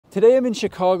Today I'm in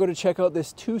Chicago to check out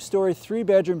this 2-story,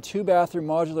 3-bedroom, 2-bathroom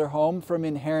modular home from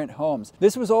Inherent Homes.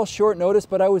 This was all short notice,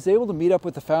 but I was able to meet up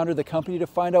with the founder of the company to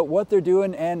find out what they're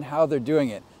doing and how they're doing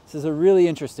it. This is a really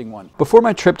interesting one. Before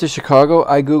my trip to Chicago,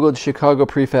 I Googled Chicago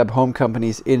prefab home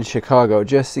companies in Chicago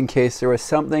just in case there was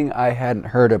something I hadn't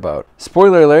heard about.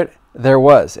 Spoiler alert, there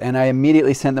was, and I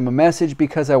immediately sent them a message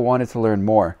because I wanted to learn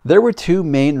more. There were two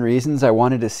main reasons I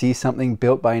wanted to see something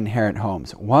built by Inherent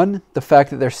Homes. One, the fact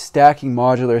that they're stacking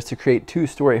modulars to create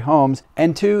 2-story homes,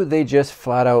 and two, they just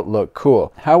flat out look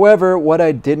cool. However, what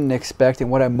I didn't expect and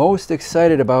what I'm most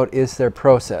excited about is their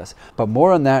process, but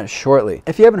more on that shortly.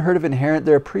 If you haven't heard of Inherent,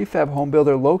 they're a prefab home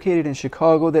builder located in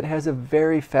Chicago that has a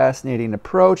very fascinating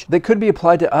approach that could be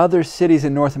applied to other cities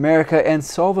in North America and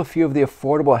solve a few of the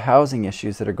affordable housing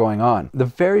issues that are going on. The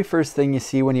very first thing you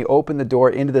see when you open the door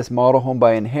into this model home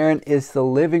by Inherent is the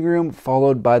living room,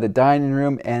 followed by the dining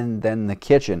room and then the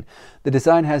kitchen. The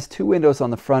design has 2 windows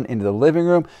on the front into the living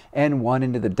room and 1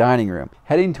 into the dining room.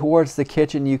 Heading towards the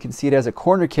kitchen, you can see it has a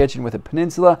corner kitchen with a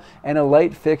peninsula and a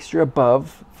light fixture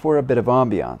above for a bit of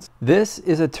ambiance. This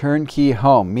is a turnkey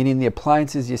home, meaning the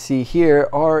appliances you see here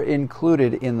are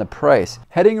included in the price.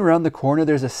 Heading around the corner,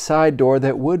 there's a side door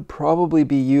that would probably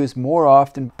be used more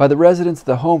often by the residents of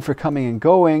the home for coming and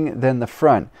going than the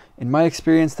front. In my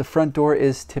experience, the front door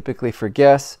is typically for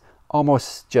guests,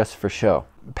 almost just for show.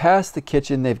 Past the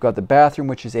kitchen, they've got the bathroom,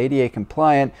 which is ADA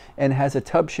compliant and has a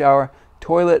tub shower,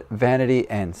 toilet, vanity,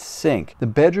 and sink. The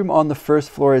bedroom on the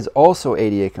first floor is also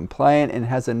ADA compliant and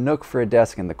has a nook for a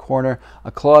desk in the corner,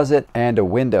 a closet, and a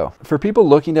window. For people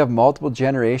looking to have multiple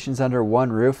generations under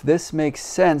one roof, this makes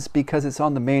sense because it's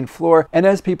on the main floor, and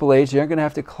as people age, they aren't going to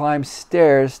have to climb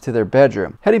stairs to their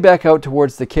bedroom. Heading back out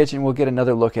towards the kitchen, we'll get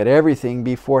another look at everything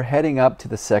before heading up to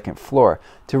the second floor.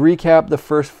 To recap, the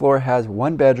first floor has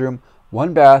 1 bedroom,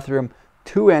 1 bathroom,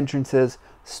 2 entrances,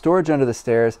 storage under the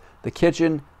stairs, the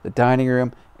kitchen, the dining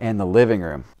room, and the living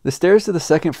room. The stairs to the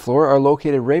second floor are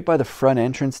located right by the front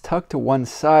entrance, tucked to one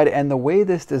side, and the way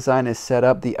this design is set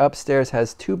up, the upstairs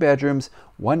has 2 bedrooms,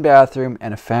 1 bathroom,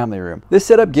 and a family room. This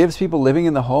setup gives people living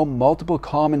in the home multiple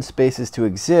common spaces to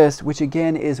exist, which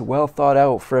again is well thought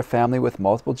out for a family with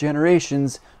multiple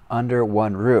generations under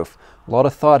one roof. A lot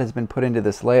of thought has been put into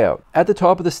this layout. At the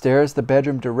top of the stairs, the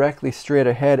bedroom directly straight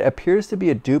ahead appears to be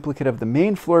a duplicate of the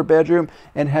main floor bedroom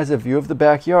and has a view of the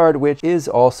backyard, which is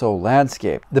also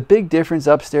landscaped. The big difference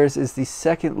upstairs is the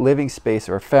second living space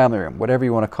or family room, whatever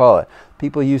you want to call it.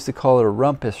 People used to call it a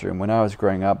rumpus room when I was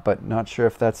growing up, but not sure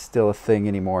if that's still a thing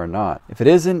anymore or not. If it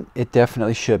isn't, it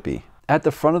definitely should be. At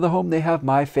the front of the home, they have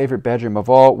my favorite bedroom of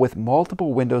all, with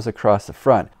multiple windows across the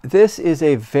front. This is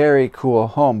a very cool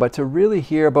home, but to really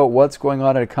hear about what's going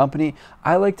on at a company,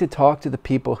 I like to talk to the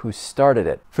people who started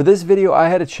it. For this video, I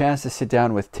had a chance to sit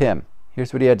down with Tim.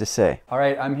 Here's what he had to say. All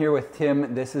right, I'm here with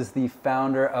Tim. This is the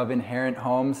founder of Inherent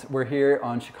Homes. We're here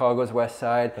on Chicago's west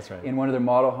side. That's right. In one of their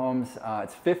model homes.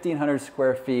 It's 1,500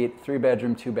 square feet,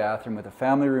 3-bedroom, 2-bathroom with a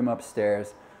family room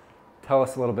upstairs. Tell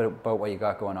us a little bit about what you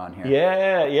got going on here.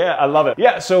 Yeah, I love it.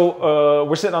 Yeah, so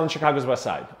we're sitting on Chicago's west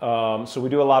side. So we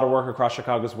do a lot of work across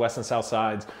Chicago's west and south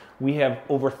sides. We have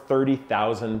over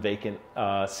 30,000 vacant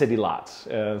city lots.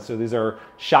 So these are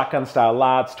shotgun style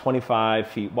lots, 25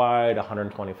 feet wide,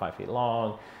 125 feet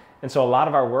long. And so a lot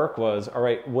of our work was, all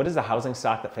right, what is the housing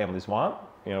stock that families want?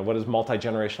 You know, what does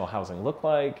multi-generational housing look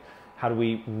like? How do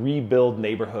we rebuild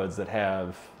neighborhoods that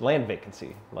have land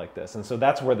vacancy like this? And so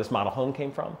that's where this model home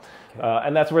came from. Okay.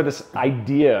 And that's where this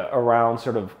idea around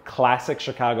sort of classic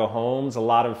Chicago homes, a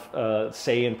lot of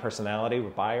say and personality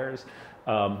with buyers,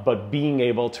 but being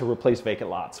able to replace vacant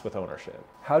lots with ownership.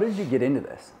 How did you get into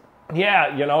this?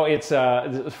 Yeah, you know, it's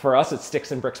for us, it's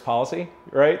sticks and bricks policy,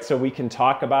 right? So we can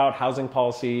talk about housing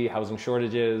policy, housing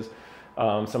shortages,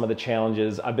 some of the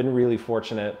challenges. I've been really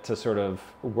fortunate to sort of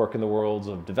work in the worlds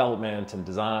of development and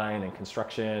design and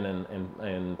construction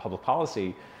and public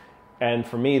policy. And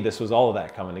for me, this was all of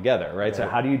that coming together, right? So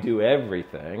how do you do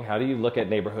everything? How do you look at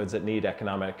neighborhoods that need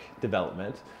economic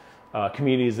development,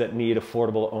 communities that need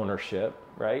affordable ownership,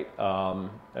 right?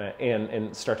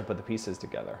 And start to put the pieces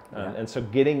together. And so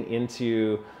getting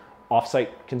into offsite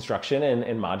construction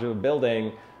and modular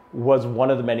building was one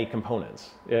of the many components.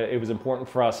 It was important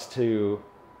for us to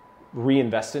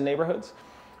reinvest in neighborhoods.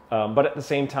 But at the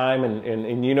same time,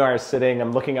 and you know, I was sitting,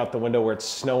 I'm looking out the window where it's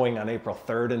snowing on April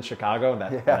 3rd in Chicago,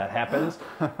 that happens.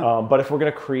 But if we're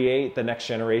gonna create the next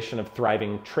generation of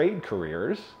thriving trade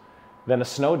careers, then a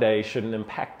snow day shouldn't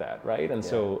impact that, right? And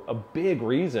so a big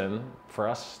reason for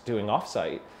us doing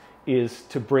offsite is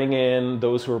to bring in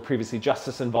those who were previously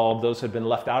justice involved, those who had been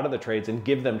left out of the trades, and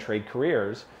give them trade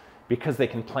careers, because they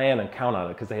can plan and count on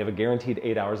it, because they have a guaranteed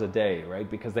 8 hours a day, right?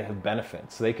 Because they have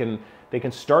benefits. They can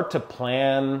start to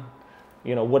plan,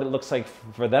 you know, what it looks like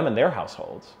for them and their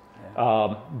households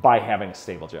by having a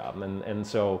stable job. And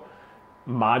so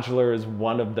modular is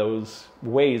one of those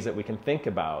ways that we can think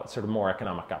about sort of more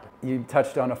economic opportunity. You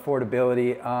touched on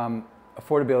affordability.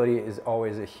 Affordability is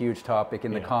always a huge topic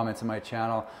in the comments of my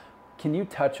channel. Can you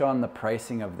touch on the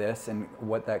pricing of this and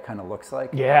what that kind of looks like?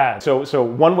 Yeah, so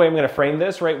one way I'm going to frame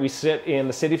this, right, we sit in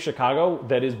the city of Chicago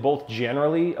that is both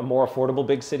generally a more affordable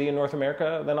big city in North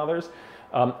America than others,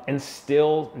 and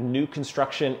still new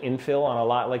construction infill on a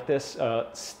lot like this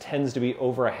tends to be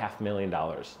over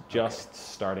 $500,000 just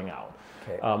starting out.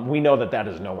 Okay. We know that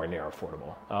is nowhere near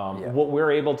affordable. What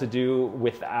we're able to do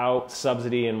without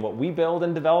subsidy in what we build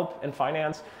and develop and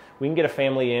finance, we can get a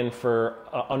family in for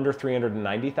under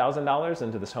 $390,000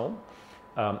 into this home.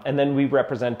 And then we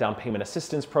represent down payment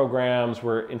assistance programs.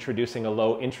 We're introducing a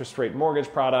low interest rate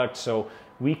mortgage product. So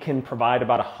we can provide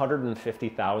about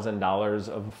 $150,000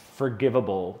 of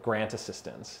forgivable grant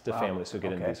assistance to families who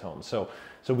get into these homes. So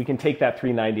we can take that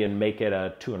 $390,000 and make it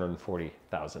a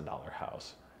 $240,000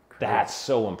 house. That's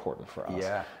so important for us.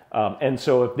 Yeah. And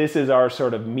so if this is our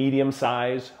sort of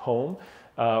medium-sized home,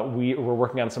 we're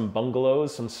working on some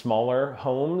bungalows, some smaller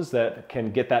homes that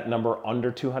can get that number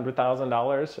under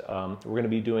 $200,000. We're going to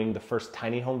be doing the first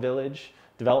tiny home village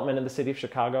development in the city of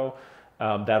Chicago.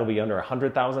 That'll be under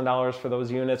 $100,000 for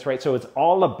those units, right? So it's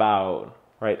all about,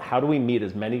 right, how do we meet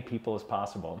as many people as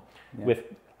possible with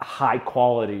high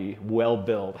quality,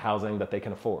 well-built housing that they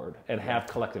can afford and have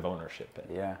collective ownership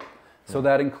in. Yeah. So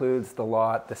that includes the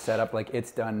lot, the setup, like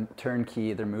it's done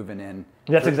turnkey, they're moving in.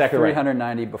 That's exactly right.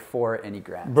 390 before any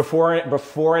grants.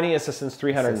 Before any assistance,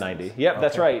 390. Yep,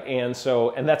 that's right. And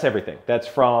that's everything. That's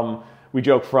from, we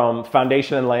joke, from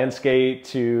foundation and landscape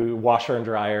to washer and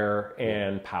dryer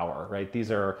and power, right?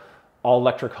 These are all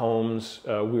electric homes.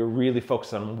 We're really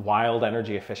focused on wild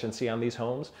energy efficiency on these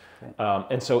homes.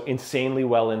 And so insanely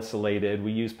well insulated.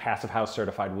 We use Passive House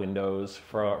certified windows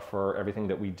for everything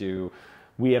that we do.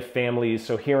 We have families,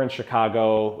 so here in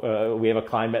Chicago, we have a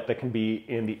climate that can be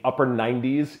in the upper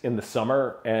 90s in the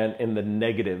summer and in the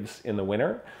negatives in the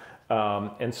winter.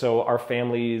 And so our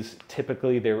families,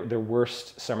 typically their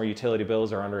worst summer utility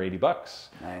bills are under $80.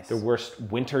 Nice. Their worst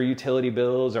winter utility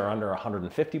bills are under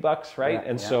 $150, right? Yeah,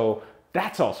 and so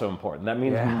that's also important. That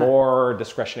means more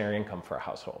discretionary income for a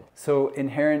household. So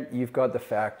Inherent, you've got the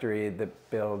factory that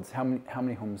builds, how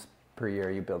many homes per year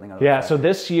are you building out of the factory? So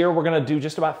this year we're going to do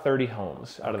just about 30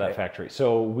 homes out of that factory.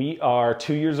 So we are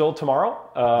 2 years old tomorrow.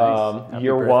 Nice.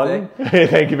 Year one.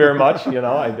 Thank you very much. You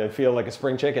know, I feel like a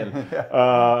spring chicken.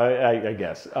 I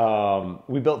guess.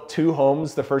 We built 2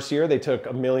 homes the first year. They took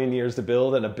 1 million years to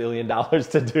build and $1 billion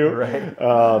to do.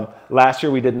 Right. Last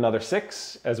year we did another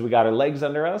 6 as we got our legs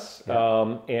under us,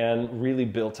 and really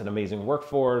built an amazing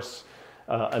workforce,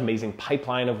 amazing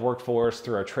pipeline of workforce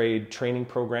through our trade training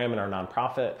program and our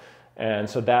nonprofit. And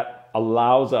so that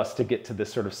allows us to get to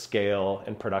this sort of scale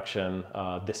and production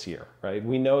this year, right?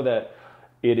 We know that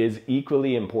it is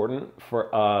equally important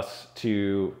for us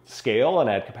to scale and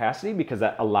add capacity because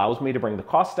that allows me to bring the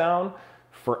cost down.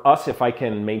 For us, if I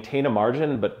can maintain a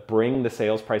margin but bring the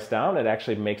sales price down, it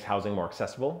actually makes housing more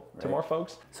accessible to more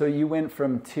folks. So you went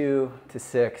from 2 to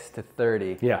 6 to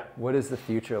 30. Yeah. What does the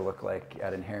future look like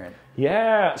at Inherent?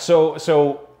 Yeah,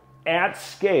 so at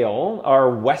scale,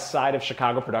 our west side of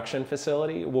Chicago production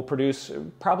facility will produce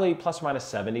probably plus or minus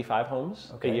 75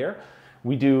 homes a year.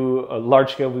 We do a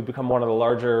large scale, we become one of the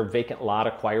larger vacant lot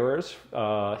acquirers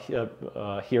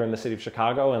here in the city of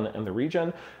Chicago and the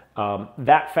region.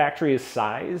 That factory is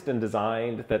sized and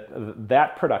designed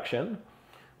that production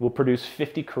will produce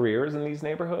 50 careers in these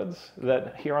neighborhoods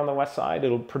that here on the west side.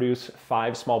 It'll produce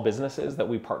 5 small businesses that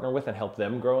we partner with and help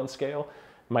them grow and scale.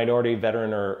 Minority,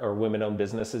 veteran, or women-owned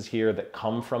businesses here that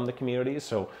come from the community.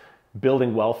 So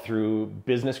building wealth through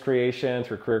business creation,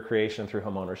 through career creation, through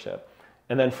home ownership.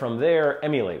 And then from there,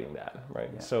 emulating that, right?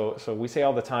 Yeah. So we say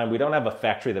all the time, we don't have a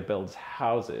factory that builds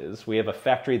houses. We have a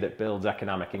factory that builds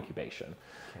economic incubation.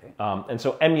 Okay. And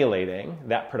so emulating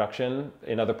that production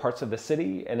in other parts of the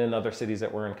city and in other cities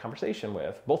that we're in conversation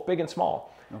with, both big and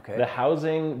small. Okay. The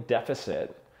housing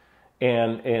deficit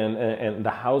and the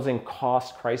housing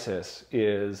cost crisis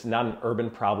is not an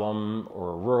urban problem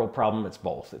or a rural problem, it's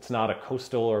both. It's not a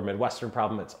coastal or Midwestern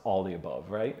problem, it's all the above,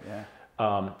 right? Yeah.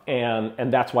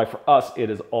 And that's why for us,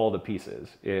 it is all the pieces.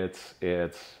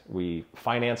 We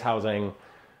finance housing,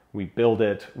 we build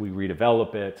it, we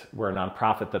redevelop it. We're a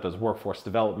nonprofit that does workforce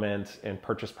development and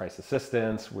purchase price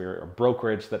assistance. We're a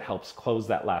brokerage that helps close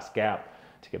that last gap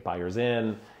to get buyers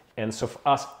in. And so for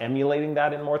us, emulating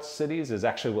that in more cities is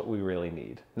actually what we really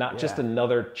need. Not just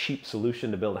another cheap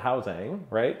solution to build housing,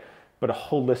 right? But a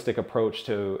holistic approach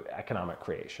to economic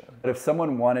creation. But if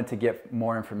someone wanted to get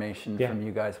more information from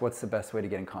you guys, what's the best way to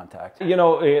get in contact?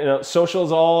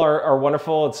 Socials all are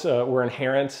wonderful. It's we're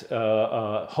Inherent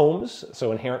Homes,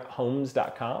 so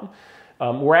inherenthomes.com.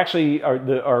 We're actually,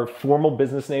 our formal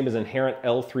business name is Inherent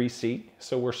L3C.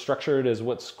 So we're structured as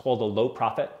what's called a low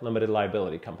profit limited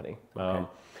liability company. Okay.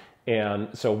 And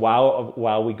so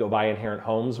while we go by Inherent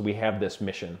Homes, we have this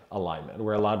mission alignment.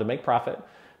 We're allowed to make profit,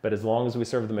 but as long as we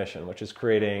serve the mission, which is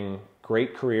creating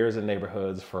great careers and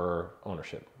neighborhoods for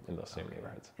ownership in those same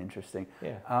neighborhoods. Interesting.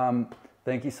 Yeah.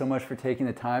 Thank you so much for taking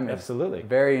the time. Absolutely. It's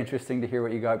very interesting to hear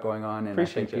what you got going on, and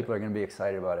Appreciate I think people are going to be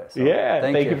excited about it. So yeah,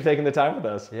 thank you for taking the time with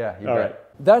us. Yeah, you All bet. right.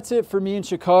 That's it for me in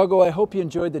Chicago. I hope you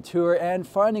enjoyed the tour and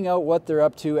finding out what they're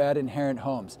up to at Inherent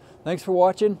Homes. Thanks for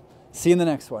watching. See you in the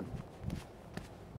next one.